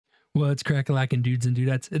What's crack-a-lackin' dudes and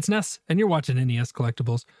dudettes? It's Ness, and you're watching NES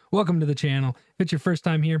Collectables. Welcome to the channel. If it's your first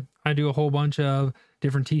time here, I do a whole bunch of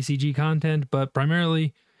different TCG content, but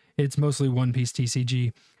primarily it's mostly One Piece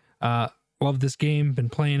TCG. Love this game, been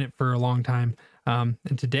playing it for a long time. And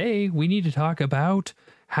today we need to talk about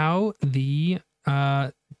how the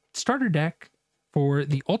starter deck for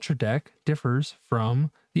the Ultra deck differs from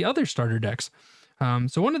the other starter decks.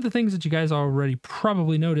 So one of the things that you guys already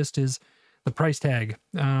probably noticed is the price tag.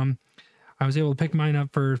 I was able to pick mine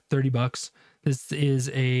up for 30 bucks. This is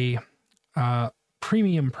a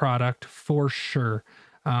premium product for sure.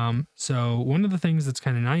 So one of the things that's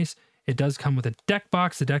kind of nice, it does come with a deck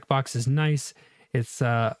box. The deck box is nice. It's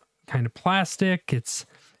kind of plastic. It's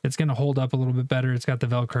going to hold up a little bit better. It's got the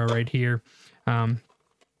Velcro right here.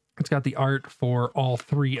 It's got the art for all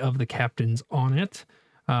three of the captains on it,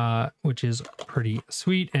 which is pretty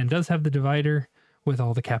sweet, and does have the divider with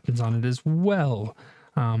all the captains on it as well.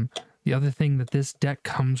 The other thing that this deck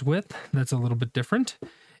comes with that's a little bit different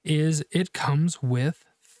is it comes with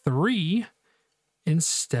 3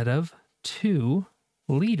 instead of 2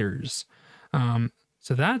 leaders.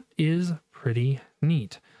 So that is pretty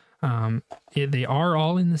neat. They are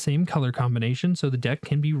all in the same color combination, so the deck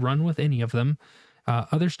can be run with any of them.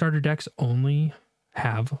 Other starter decks only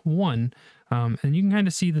have 1. And you can kind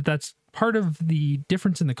of see that that's part of the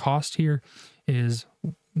difference in the cost here. Is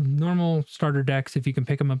normal starter decks, if you can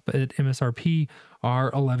pick them up at MSRP, are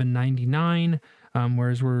 $11.99,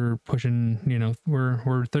 whereas we're pushing,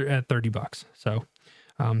 we're at 30 bucks. So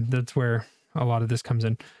that's where a lot of this comes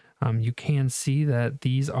in. You can see that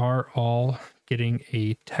these are all getting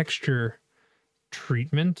a texture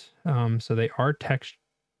treatment. So they are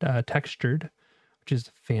textured, which is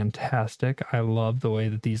fantastic. I love the way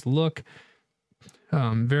that these look.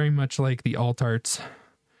 Very much like the alt arts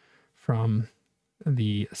from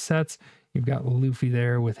the sets. You've got Luffy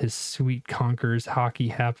there with his sweet Conquerors hockey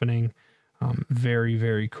happening. Very,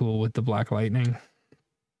 very cool with the black lightning.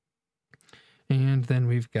 And then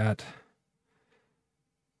we've got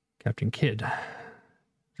Captain Kidd.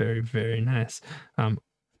 Very, very nice.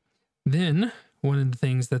 Then one of the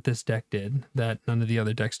things that this deck did that none of the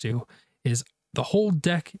other decks do is the whole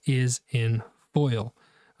deck is in foil.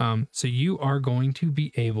 So you are going to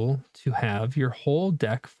be able to have your whole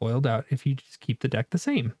deck foiled out if you just keep the deck the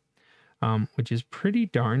same, which is pretty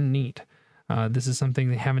darn neat. This is something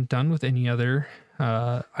they haven't done with any other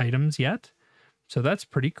items yet, so that's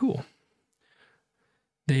pretty cool.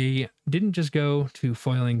 They didn't just go to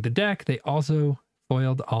foiling the deck, they also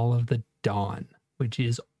foiled all of the Dawn, which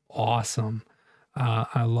is awesome.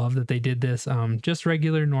 I love that they did this. Just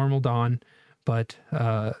regular normal Dawn, but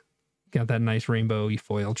got that nice rainbowy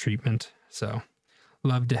foil treatment. So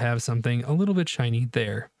love to have something a little bit shiny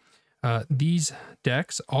there. These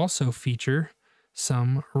decks also feature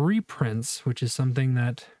some reprints, which is something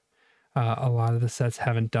that a lot of the sets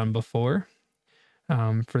haven't done before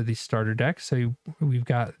for the starter deck. So we've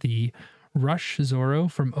got the Rush Zoro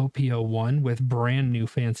from OP01 with brand new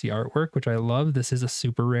fancy artwork, which I love. This is a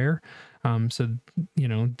super rare. So,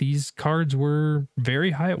 these cards were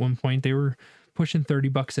very high at one point. They were pushing 30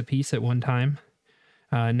 bucks a piece at one time.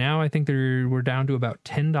 Now I think we're down to about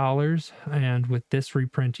 $10, and with this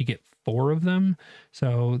reprint you get 4 of them,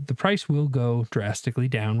 so the price will go drastically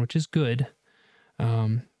down, which is good.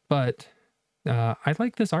 But I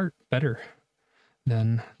like this art better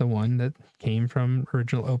than the one that came from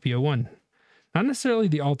original OP01. Not necessarily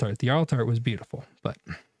the alt art. The alt art was beautiful, but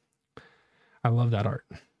I love that art.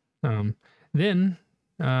 Then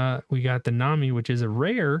we got the Nami, which is a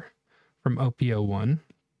rare from OP01,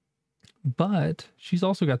 but she's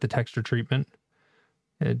also got the texture treatment,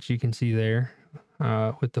 as you can see there,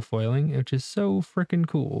 with the foiling, which is so freaking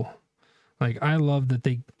cool. Like, I love that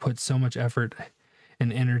they put so much effort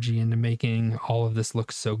and energy into making all of this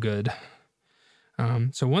look so good.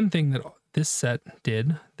 So one thing that this set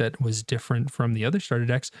did that was different from the other starter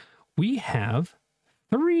decks, we have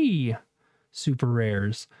 3 super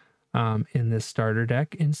rares in this starter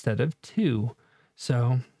deck instead of 2.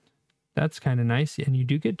 So that's kind of nice, and you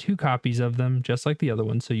do get 2 copies of them, just like the other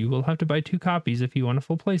one, so you will have to buy 2 copies if you want a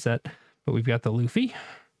full playset. But we've got the Luffy,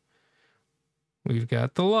 we've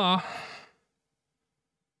got the Law,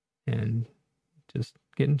 and just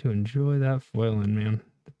getting to enjoy that foiling, man.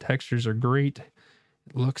 The textures are great,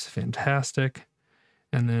 it looks fantastic.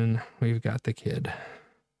 And then we've got the Kid,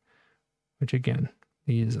 which again,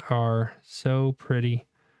 these are so pretty.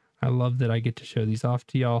 I love that I get to show these off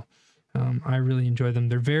to y'all. I really enjoy them.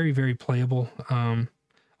 They're very, very playable.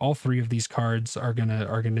 All 3 of these cards are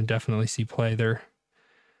gonna definitely see play. They're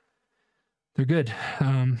good,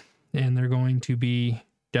 and they're going to be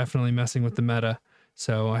definitely messing with the meta.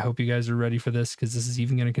 So I hope you guys are ready for this, because this is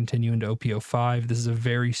even going to continue into OPO5. This is a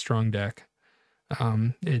very strong deck.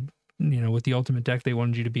 With the ultimate deck, they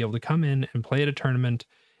wanted you to be able to come in and play at a tournament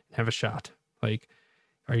and have a shot. Like,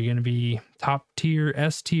 are you going to be top tier,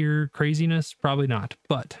 S tier craziness? Probably not,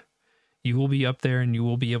 but you will be up there and you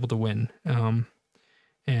will be able to win.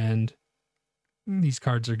 And these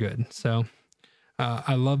cards are good. So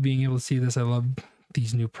I love being able to see this. I love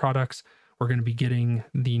these new products. We're going to be getting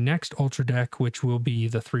the next Ultra deck, which will be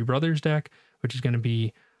the Three Brothers deck, which is going to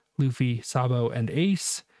be Luffy, Sabo, and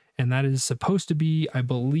Ace. And that is supposed to be, I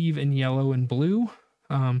believe, in yellow and blue.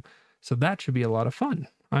 So that should be a lot of fun.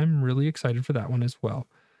 I'm really excited for that one as well.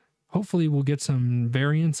 Hopefully we'll get some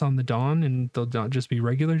variants on the Dawn, and they'll not just be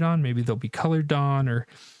regular Dawn. Maybe they'll be colored Dawn, or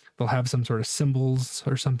they'll have some sort of symbols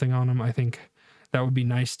or something on them. I think that would be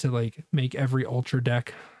nice to like make every Ultra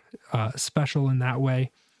deck special in that way.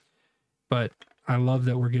 But I love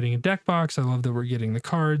that we're getting a deck box. I love that we're getting the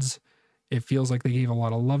cards. It feels like they gave a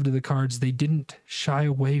lot of love to the cards. They didn't shy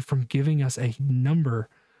away from giving us a number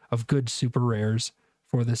of good super rares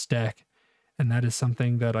for this deck. And that is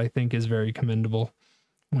something that I think is very commendable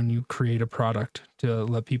when you create a product to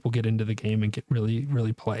let people get into the game and get really,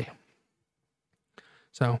 really play.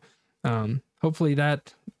 So hopefully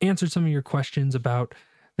that answered some of your questions about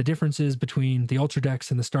the differences between the Ultra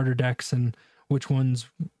decks and the starter decks, and which one's,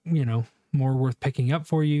 more worth picking up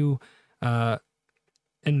for you. And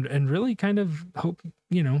really kind of hope,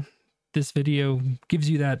 this video gives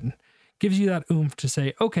you that oomph to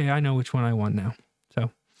say, okay, I know which one I want now.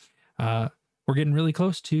 So we're getting really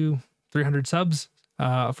close to 300 subs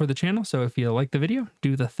for the channel. So if you like the video,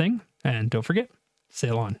 do the thing, and don't forget,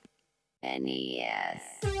 sail on. NES.